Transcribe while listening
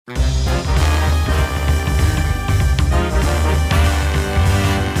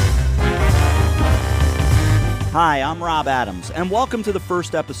Hi, I'm Rob Adams, and welcome to the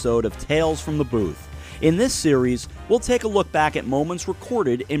first episode of Tales from the Booth. In this series, we'll take a look back at moments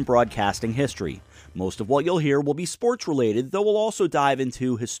recorded in broadcasting history. Most of what you'll hear will be sports-related, though we'll also dive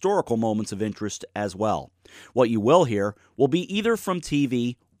into historical moments of interest as well. What you will hear will be either from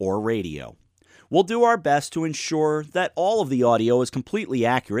TV or radio. We'll do our best to ensure that all of the audio is completely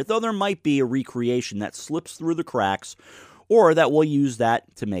accurate, though there might be a recreation that slips through the cracks, or that we'll use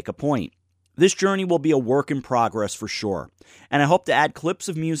that to make a point. This journey will be a work in progress for sure, and I hope to add clips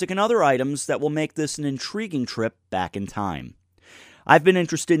of music and other items that will make this an intriguing trip back in time. I've been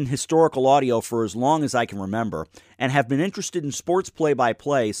interested in historical audio for as long as I can remember, and have been interested in sports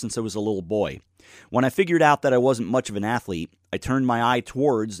play-by-play since I was a little boy. When I figured out that I wasn't much of an athlete, I turned my eye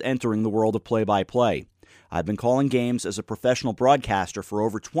towards entering the world of play-by-play. I've been calling games as a professional broadcaster for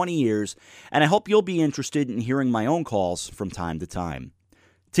over 20 years, and I hope you'll be interested in hearing my own calls from time to time.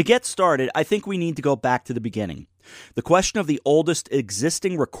 To get started, I think we need to go back to the beginning. The question of the oldest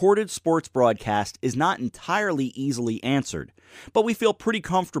existing recorded sports broadcast is not entirely easily answered, but we feel pretty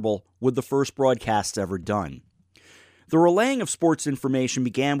comfortable with the first broadcasts ever done. The relaying of sports information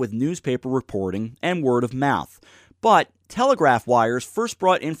began with newspaper reporting and word of mouth, but telegraph wires first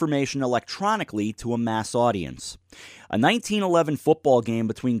brought information electronically to a mass audience. A 1911 football game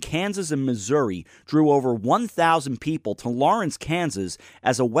between Kansas and Missouri drew over 1,000 people to Lawrence, Kansas,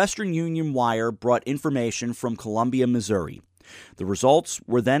 as a Western Union wire brought information from Columbia, Missouri. The results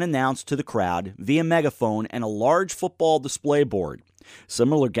were then announced to the crowd via megaphone and a large football display board.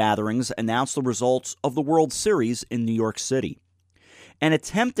 Similar gatherings announced the results of the World Series in New York City. An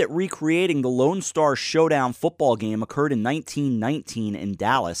attempt at recreating the Lone Star Showdown football game occurred in 1919 in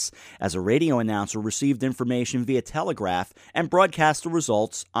Dallas, as a radio announcer received information via telegraph and broadcast the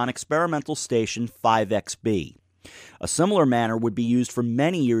results on experimental station 5XB. A similar manner would be used for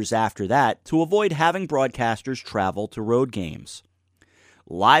many years after that to avoid having broadcasters travel to road games.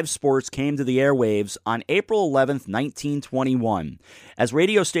 Live sports came to the airwaves on April 11, 1921, as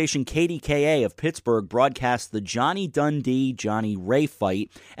radio station KDKA of Pittsburgh broadcast the Johnny Dundee-Johnny Ray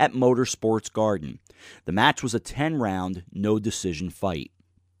fight at Motorsports Garden. The match was a 10-round, no-decision fight.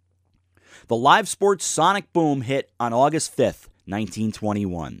 The live sports sonic boom hit on August 5,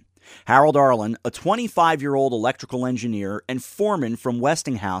 1921. Harold Arlen, a 25-year-old electrical engineer and foreman from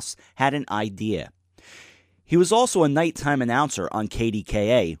Westinghouse, had an idea. He was also a nighttime announcer on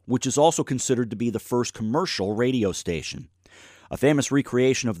KDKA, which is also considered to be the first commercial radio station. A famous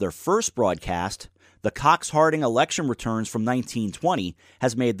recreation of their first broadcast, the Cox-Harding election returns from 1920,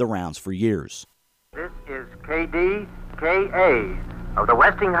 has made the rounds for years. This is KDKA of the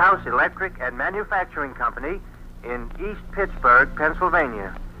Westinghouse Electric and Manufacturing Company in East Pittsburgh,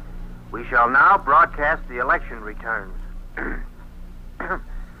 Pennsylvania. We shall now broadcast the election returns.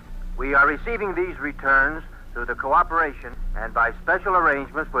 We are receiving these returns through the cooperation and by special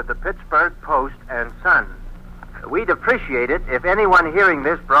arrangements with the Pittsburgh Post and Sun. We'd appreciate it if anyone hearing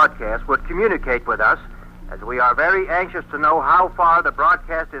this broadcast would communicate with us, as we are very anxious to know how far the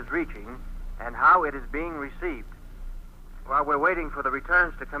broadcast is reaching and how it is being received. While we're waiting for the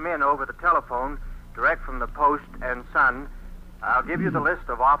returns to come in over the telephone, direct from the Post and Sun, I'll give you the list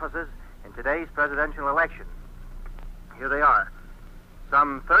of offices in today's presidential election. Here they are.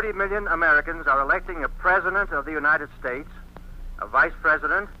 Some 30 million Americans are electing a president of the United States, a vice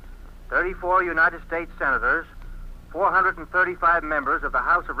president, 34 United States senators, 435 members of the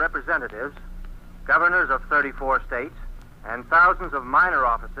House of Representatives, governors of 34 states, and thousands of minor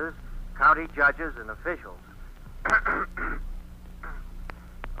offices, county judges, and officials.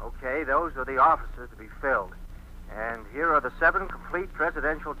 Okay, those are the offices to be filled. And here are the 7 complete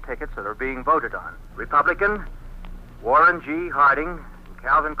presidential tickets that are being voted on. Republican, Warren G. Harding,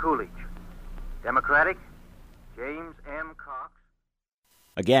 Calvin Coolidge. Democratic, James M. Cox.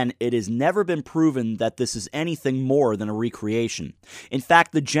 Again, it has never been proven that this is anything more than a recreation. In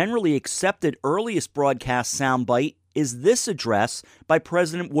fact, the generally accepted earliest broadcast soundbite is this address by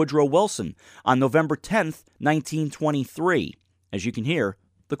President Woodrow Wilson on November 10th, 1923. As you can hear,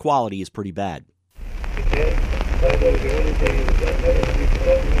 the quality is pretty bad.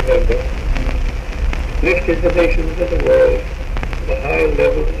 Lifted the nations of the world to the high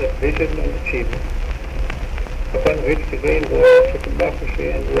levels of vision and achievement, upon which the great war for democracy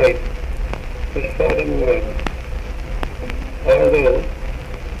and right was fought and won. Although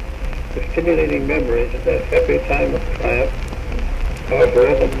the stimulating memories of that happy time of triumph are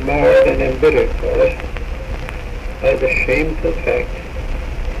forever marred and embittered for us by the shameful fact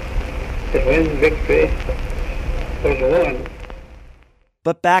that when victory was won.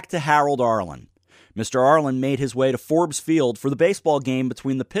 But back to Harold Arlen. Mr. Arlen made his way to Forbes Field for the baseball game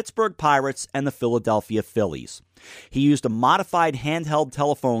between the Pittsburgh Pirates and the Philadelphia Phillies. He used a modified handheld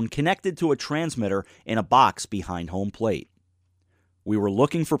telephone connected to a transmitter in a box behind home plate. "We were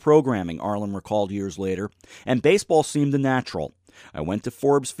looking for programming," Arlen recalled years later, "and baseball seemed a natural. I went to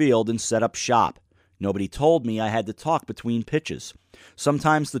Forbes Field and set up shop. Nobody told me I had to talk between pitches.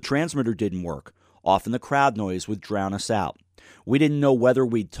 Sometimes the transmitter didn't work. Often the crowd noise would drown us out. We didn't know whether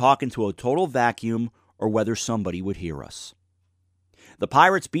we'd talk into a total vacuum or whether somebody would hear us." The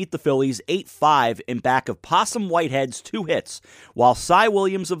Pirates beat the Phillies 8-5 in back of Possum Whitehead's 2 hits, while Cy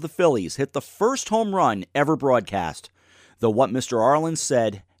Williams of the Phillies hit the first home run ever broadcast, though what Mr. Arlen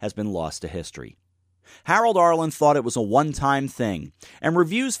said has been lost to history. Harold Arlen thought it was a one-time thing, and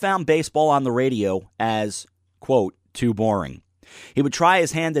reviews found baseball on the radio as, quote, too boring. He would try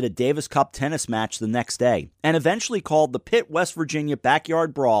his hand at a Davis Cup tennis match the next day, and eventually called the Pitt, West Virginia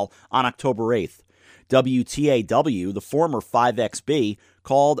Backyard Brawl on October 8th. WTAW, the former 5XB,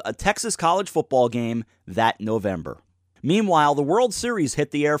 called a Texas college football game that November. Meanwhile, the World Series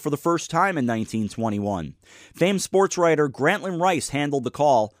hit the air for the first time in 1921. Famed sports writer Grantland Rice handled the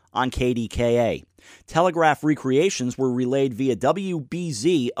call on KDKA. Telegraph recreations were relayed via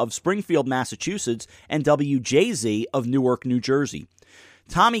WBZ of Springfield, Massachusetts, and WJZ of Newark, New Jersey.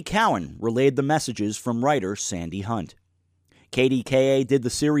 Tommy Cowan relayed the messages from writer Sandy Hunt. KDKA did the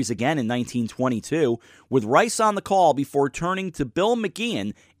series again in 1922, with Rice on the call before turning to Bill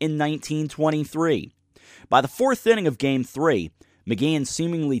McGeehan in 1923. By the 4th inning of Game 3, McGeehan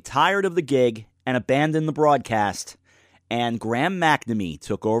seemingly tired of the gig and abandoned the broadcast, and Graham McNamee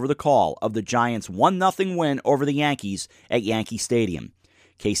took over the call of the Giants' 1-0 win over the Yankees at Yankee Stadium.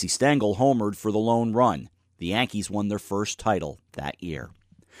 Casey Stengel homered for the lone run. The Yankees won their first title that year.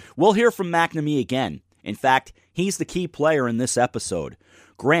 We'll hear from McNamee again. In fact, he's the key player in this episode.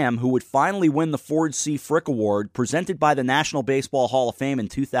 Graham, who would finally win the Ford C. Frick Award presented by the National Baseball Hall of Fame in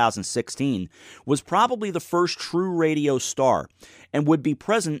 2016, was probably the first true radio star and would be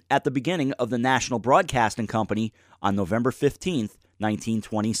present at the beginning of the National Broadcasting Company on November 15,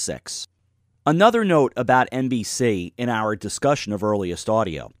 1926. Another note about NBC in our discussion of earliest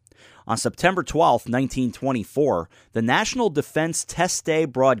audio. On September 12, 1924, the National Defense Test Day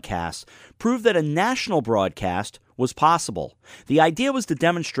broadcast proved that a national broadcast was possible. The idea was to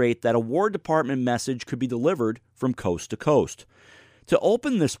demonstrate that a War Department message could be delivered from coast to coast. To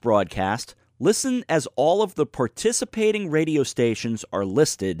open this broadcast, listen as all of the participating radio stations are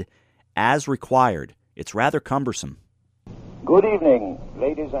listed as required. It's rather cumbersome. Good evening,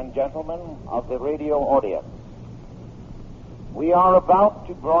 ladies and gentlemen of the radio audience. We are about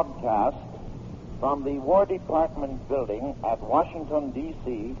to broadcast from the War Department building at Washington,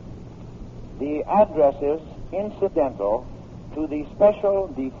 D.C., the addresses incidental to the Special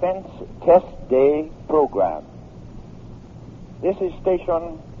Defense Test Day program. This is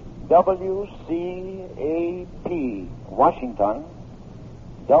station WCAP, Washington,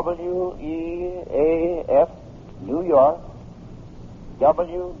 WEAF, New York,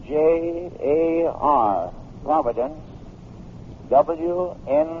 WJAR, Providence,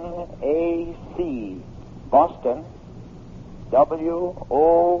 WNAC, Boston,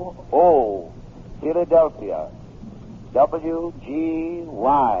 WOO, Philadelphia, WGY,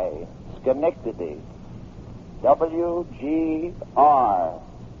 Schenectady, WGR,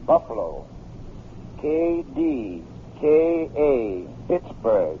 Buffalo, KDKA,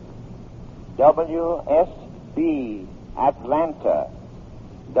 Pittsburgh, WSB, Atlanta,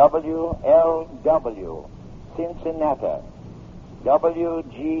 WLW, Cincinnati,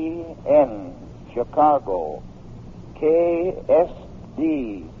 WGN, Chicago,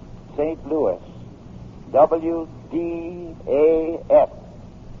 KSD, St. Louis, WDAF,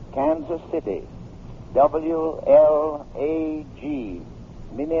 Kansas City, WLAG,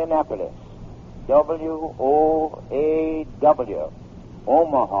 Minneapolis, WOAW,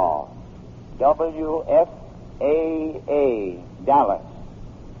 Omaha, WFAA, Dallas,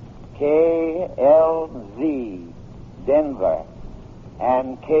 KLZ, Denver,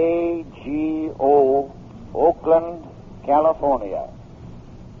 and KGO, Oakland, California.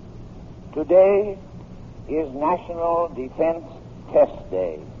 Today is National Defense Test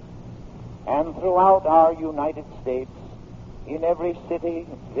Day, and throughout our United States, in every city,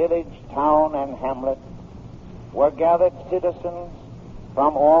 village, town, and hamlet, were gathered citizens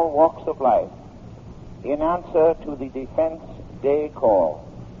from all walks of life in answer to the Defense Day call.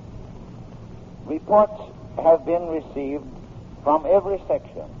 Reports have been received from every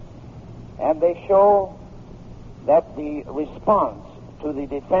section, and they show that the response to the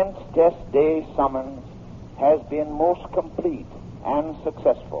Defense Test Day summons has been most complete and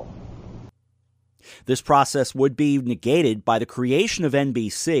successful. This process would be negated by the creation of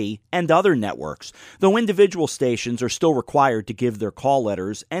NBC and other networks, though individual stations are still required to give their call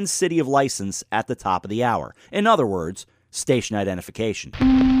letters and city of license at the top of the hour. In other words, station identification.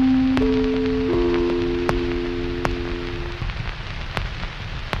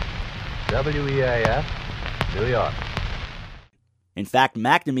 WEAF, New York. In fact,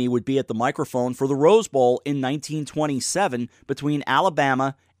 McNamee would be at the microphone for the Rose Bowl in 1927 between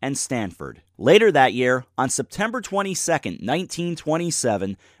Alabama and Stanford. Later that year, on September 22,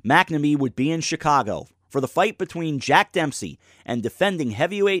 1927, McNamee would be in Chicago for the fight between Jack Dempsey and defending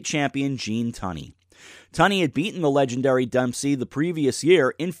heavyweight champion Gene Tunney. Tunney had beaten the legendary Dempsey the previous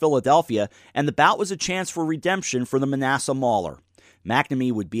year in Philadelphia, and the bout was a chance for redemption for the Manassas Mauler.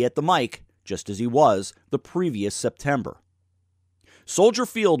 McNamee would be at the mic, just as he was the previous September. Soldier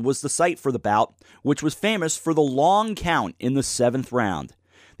Field was the site for the bout, which was famous for the long count in the 7th round.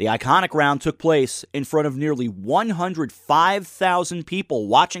 The iconic round took place in front of nearly 105,000 people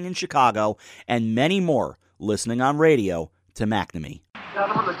watching in Chicago and many more listening on radio to McNamee.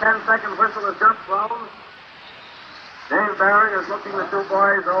 Gentlemen, the 10-second whistle is just blown. Dave Barry is looking the two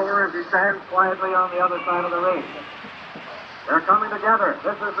boys over as he stands quietly on the other side of the ring. They're coming together.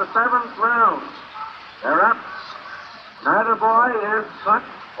 This is the 7th round. They're up. Neither boy is cut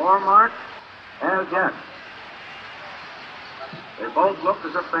or marked as yet. They both look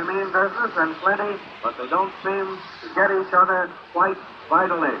as if they mean business and plenty, but they don't seem to get each other quite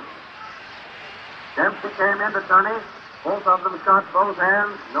vitally. Dempsey came into Tunney. Both of them shot both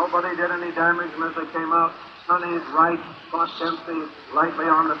hands. Nobody did any damage, and as they came out, Tunney's right caught Dempsey lightly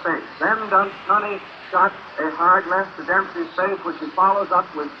on the face. Then Tunney shot a hard left to Dempsey's face, which he follows up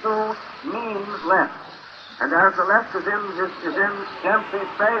with two mean lefts. And as the left is in Dempsey's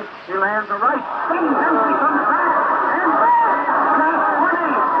face, he lands a right. Then Dempsey comes back, and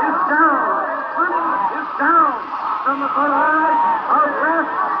Tunney is down. Tunney is down from the barrage of left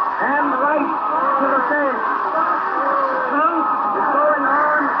and right to the face. The count is going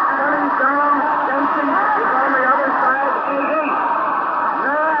on. Tunney's down. Dempsey is on the other side. 8,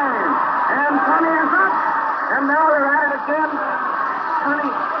 9, and Tunney is up. And now they're at it again.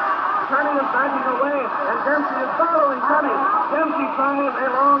 Tunney is backing away, and Dempsey is following Tunney. Dempsey tries a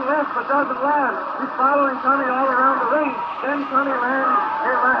long left, but doesn't land. He's following Tunney all around the ring. Then Tunney lands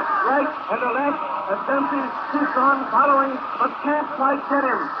a left, right, and a left, as Dempsey keeps on following, but can't quite get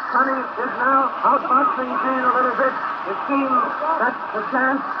him. Tunney is now outboxing Gene a little bit. It seems that the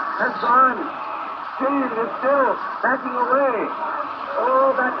chance has gone. Gene is still backing away.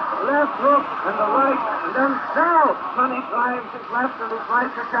 Oh, that left hook and the right, and then now Tunney drives his left and his right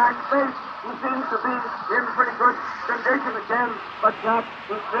to Jack's face, who seems to be in pretty good condition again, but Jack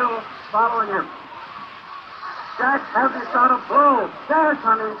is still following him. Jack hasn't shot a blow. There's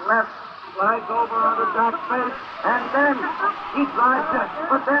Tunney's left. Slides over under Jack's face, and then he drives it.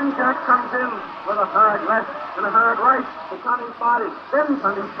 But then Jack comes in with a hard left and a hard right to Tunney's body. Then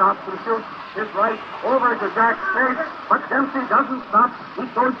Tunney stops and shoots his right over to Jack's face. But Dempsey doesn't stop. He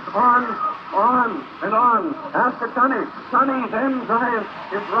goes on, and on. After Tunney. Tunney then drives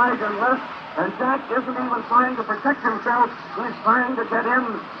his right and left, and Jack isn't even trying to protect himself. He's trying to get in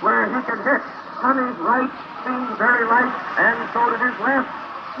where he can hit. Tunney's right seems very light, and so did his left.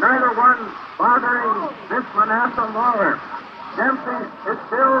 Neither one bothering this Manassas Mauler. Dempsey is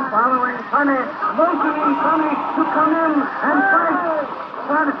still following Tunney, motioning Tunney to come in and fight.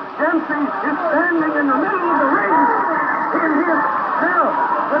 But Dempsey is standing in the middle of the ring. In his cell,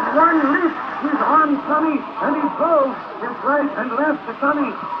 with one leap, he's on Tunney, and he throws his right and left to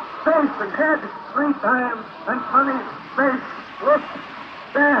Tunney's face and head 3 times, and Tunney's face looks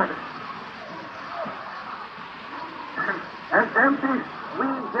bad. As Dempsey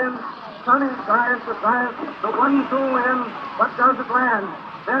swings in, Tunney tries to drive the 1-2 in, but doesn't land.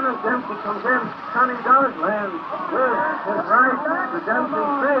 Then as Dempsey comes in, Tunney does land with his right to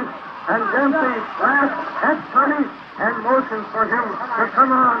Dempsey's face, and Dempsey laughs at Tunney and motions for him to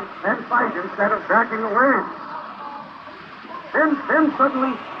come on and fight instead of backing away. Then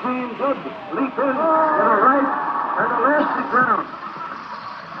suddenly Gene did leap in with a right and a left to ground.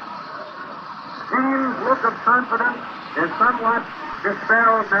 Gene's look of confidence is somewhat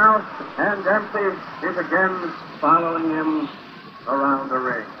dispelled now, and Dempsey is again following him around the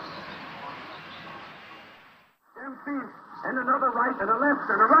ring. Dempsey, and another right, and a left,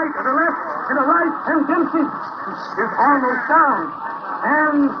 and a right, and a left, and a right, and Dempsey is almost down.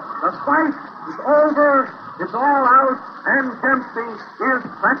 And the fight is over, it's all out, and Dempsey is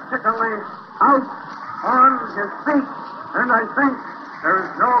practically out on his feet. And I think there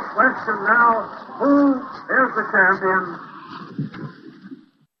is no question now who is the champion.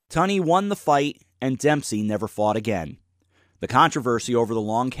 Tunney won the fight and Dempsey never fought again. The controversy over the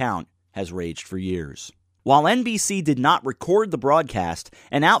long count has raged for years. While NBC did not record the broadcast,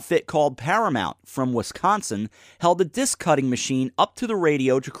 an outfit called Paramount from Wisconsin held a disc-cutting machine up to the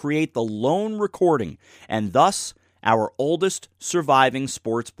radio to create the lone recording, and thus our oldest surviving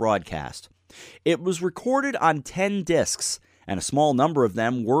sports broadcast. It was recorded on 10 discs, and a small number of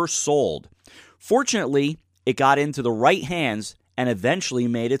them were sold. Fortunately, it got into the right hands and eventually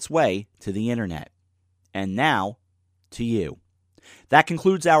made its way to the internet. And now, to you. That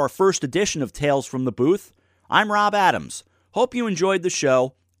concludes our first edition of Tales from the Booth. I'm Rob Adams. Hope you enjoyed the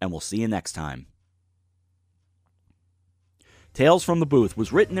show, and we'll see you next time. Tales from the Booth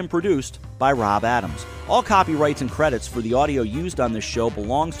was written and produced by Rob Adams. All copyrights and credits for the audio used on this show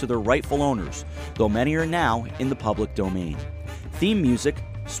belongs to their rightful owners, though many are now in the public domain. Theme music,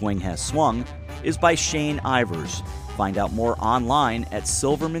 Swing Has Swung, is by Shane Ivers. Find out more online at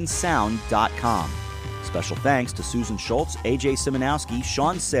silvermansound.com. Special thanks to Susan Schultz, AJ Simonowski,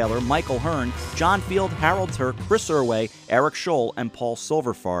 Sean Saylor, Michael Hearn, John Field, Harold Turk, Chris Irway, Eric Scholl, and Paul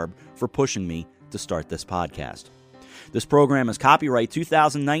Silverfarb for pushing me to start this podcast. This program is copyright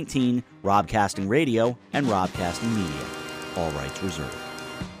 2019, Robcasting Radio and Robcasting Media. All rights reserved.